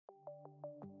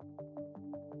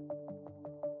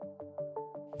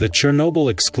The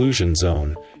Chernobyl Exclusion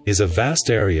Zone is a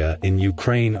vast area in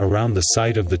Ukraine around the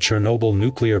site of the Chernobyl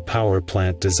nuclear power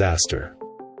plant disaster.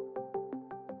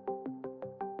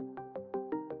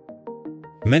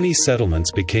 Many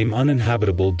settlements became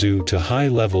uninhabitable due to high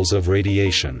levels of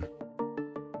radiation.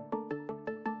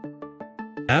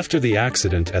 After the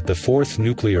accident at the fourth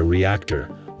nuclear reactor,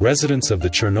 residents of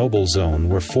the Chernobyl zone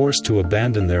were forced to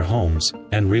abandon their homes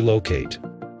and relocate.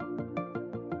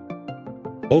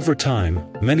 Over time,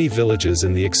 many villages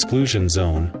in the exclusion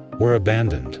zone were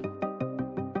abandoned.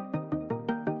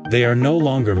 They are no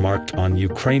longer marked on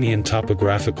Ukrainian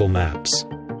topographical maps.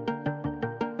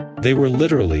 They were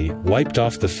literally wiped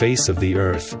off the face of the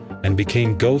earth and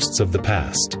became ghosts of the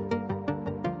past.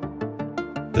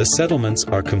 The settlements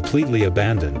are completely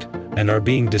abandoned and are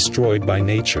being destroyed by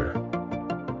nature.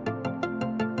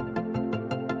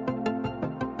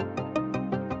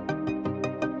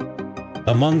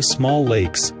 Among small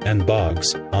lakes and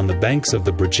bogs on the banks of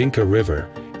the Brudzinka River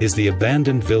is the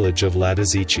abandoned village of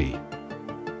Ladyzhichi.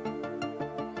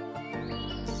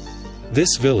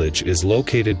 This village is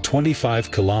located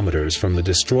 25 kilometers from the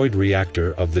destroyed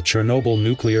reactor of the Chernobyl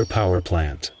nuclear power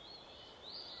plant.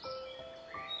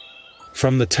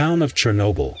 From the town of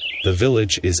Chernobyl, the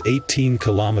village is 18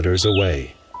 kilometers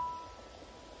away.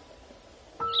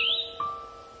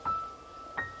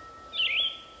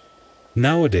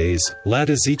 Nowadays,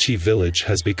 Ladyzhichi village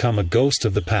has become a ghost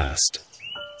of the past.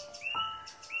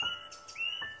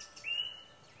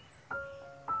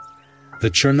 The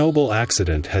Chernobyl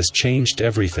accident has changed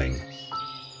everything.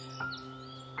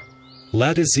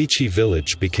 Ladyzhichi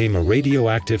village became a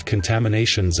radioactive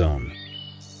contamination zone.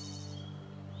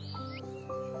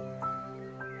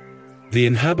 The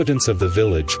inhabitants of the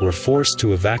village were forced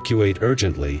to evacuate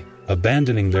urgently,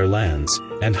 abandoning their lands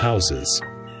and houses.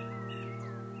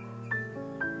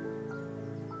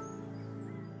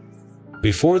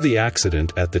 Before the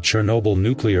accident at the Chernobyl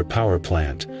nuclear power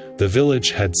plant, the village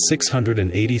had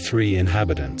 683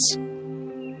 inhabitants.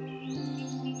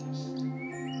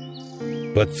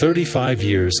 But 35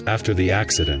 years after the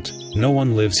accident, no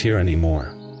one lives here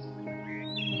anymore.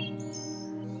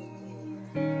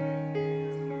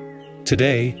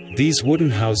 Today, these wooden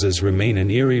houses remain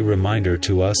an eerie reminder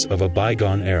to us of a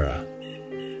bygone era.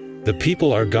 The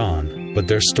people are gone, but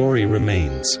their story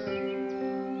remains.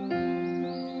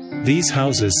 These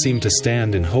houses seem to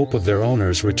stand in hope of their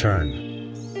owner's return.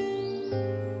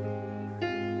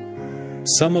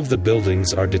 Some of the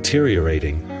buildings are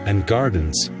deteriorating, and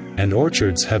gardens and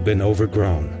orchards have been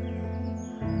overgrown.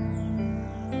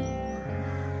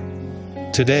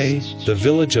 Today, the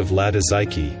village of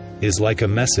Ladyzhichi is like a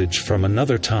message from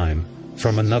another time,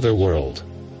 from another world.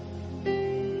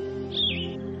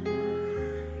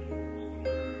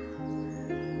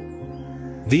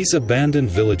 These abandoned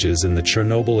villages in the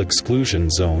Chernobyl exclusion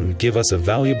zone give us a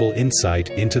valuable insight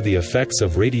into the effects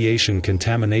of radiation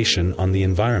contamination on the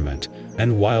environment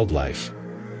and wildlife.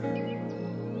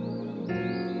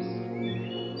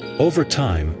 Over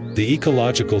time, the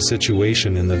ecological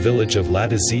situation in the village of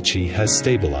Ladyzhichi has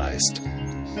stabilized.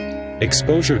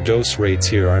 Exposure dose rates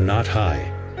here are not high.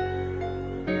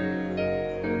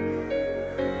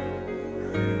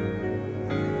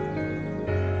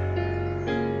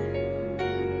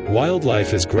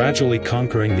 Wildlife is gradually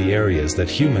conquering the areas that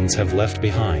humans have left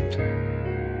behind.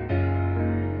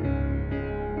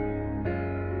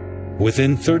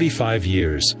 Within 35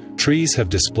 years, trees have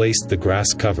displaced the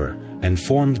grass cover and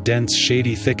formed dense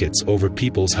shady thickets over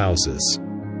people's houses.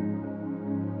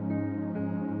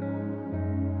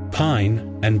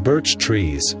 Pine and birch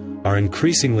trees are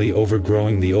increasingly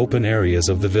overgrowing the open areas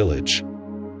of the village.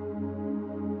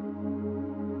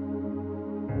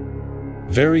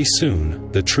 Very soon,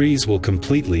 the trees will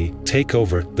completely take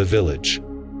over the village.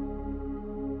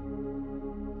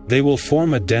 They will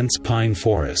form a dense pine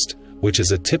forest, which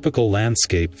is a typical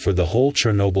landscape for the whole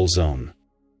Chernobyl zone.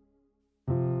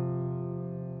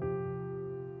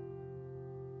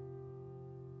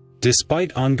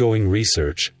 Despite ongoing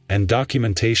research and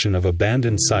documentation of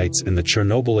abandoned sites in the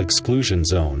Chernobyl exclusion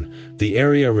zone, the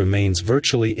area remains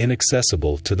virtually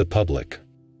inaccessible to the public.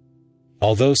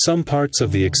 Although some parts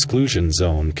of the exclusion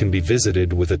zone can be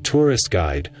visited with a tourist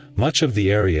guide, much of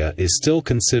the area is still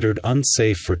considered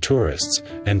unsafe for tourists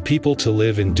and people to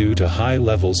live in due to high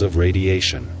levels of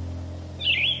radiation.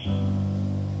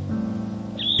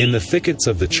 In the thickets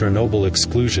of the Chernobyl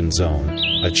exclusion zone,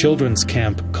 a children's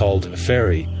camp called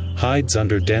Fairy hides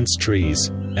under dense trees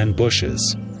and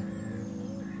bushes.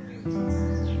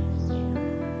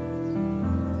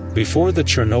 Before the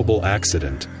Chernobyl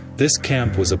accident, this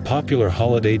camp was a popular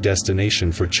holiday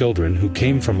destination for children who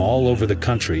came from all over the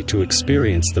country to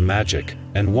experience the magic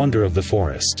and wonder of the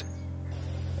forest.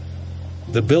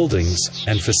 The buildings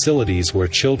and facilities where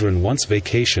children once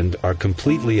vacationed are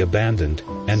completely abandoned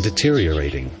and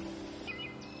deteriorating.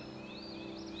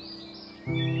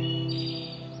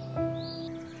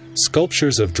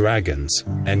 Sculptures of dragons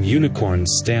and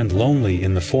unicorns stand lonely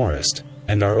in the forest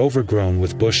and are overgrown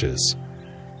with bushes.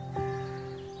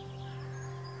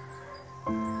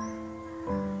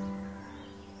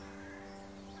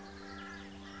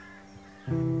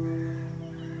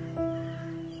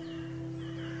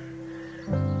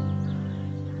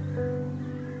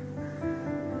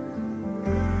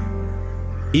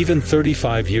 Even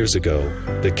 35 years ago,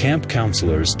 the camp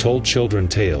counselors told children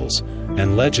tales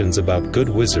and legends about good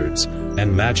wizards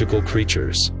and magical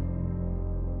creatures.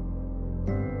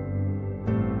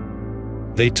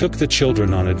 They took the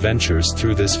children on adventures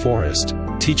through this forest,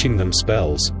 teaching them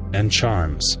spells and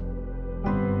charms.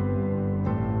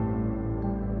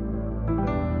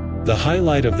 The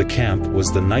highlight of the camp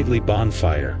was the nightly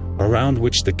bonfire, around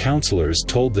which the counselors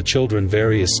told the children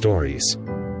various stories.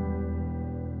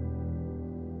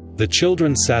 The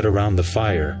children sat around the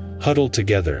fire, huddled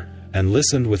together, and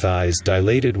listened with eyes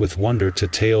dilated with wonder to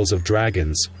tales of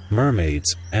dragons,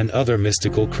 mermaids, and other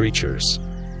mystical creatures.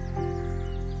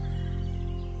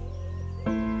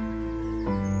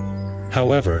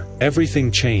 However,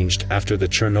 everything changed after the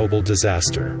Chernobyl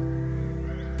disaster.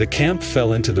 The camp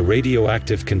fell into the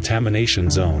radioactive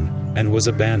contamination zone and was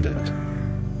abandoned.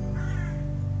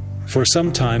 For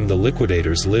some time the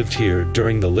liquidators lived here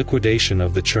during the liquidation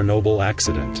of the Chernobyl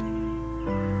accident.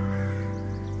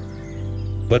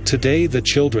 But today the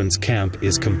children's camp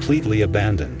is completely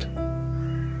abandoned.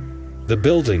 The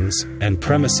buildings and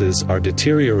premises are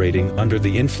deteriorating under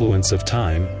the influence of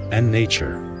time and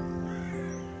nature.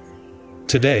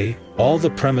 Today, all the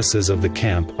premises of the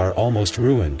camp are almost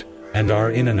ruined and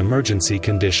are in an emergency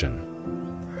condition.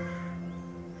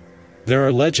 There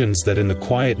are legends that in the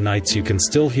quiet nights you can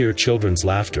still hear children's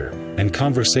laughter and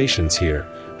conversations here,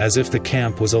 as if the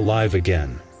camp was alive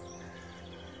again.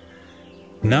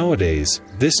 Nowadays,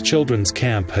 this children's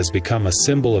camp has become a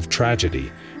symbol of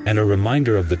tragedy and a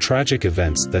reminder of the tragic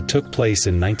events that took place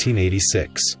in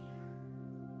 1986.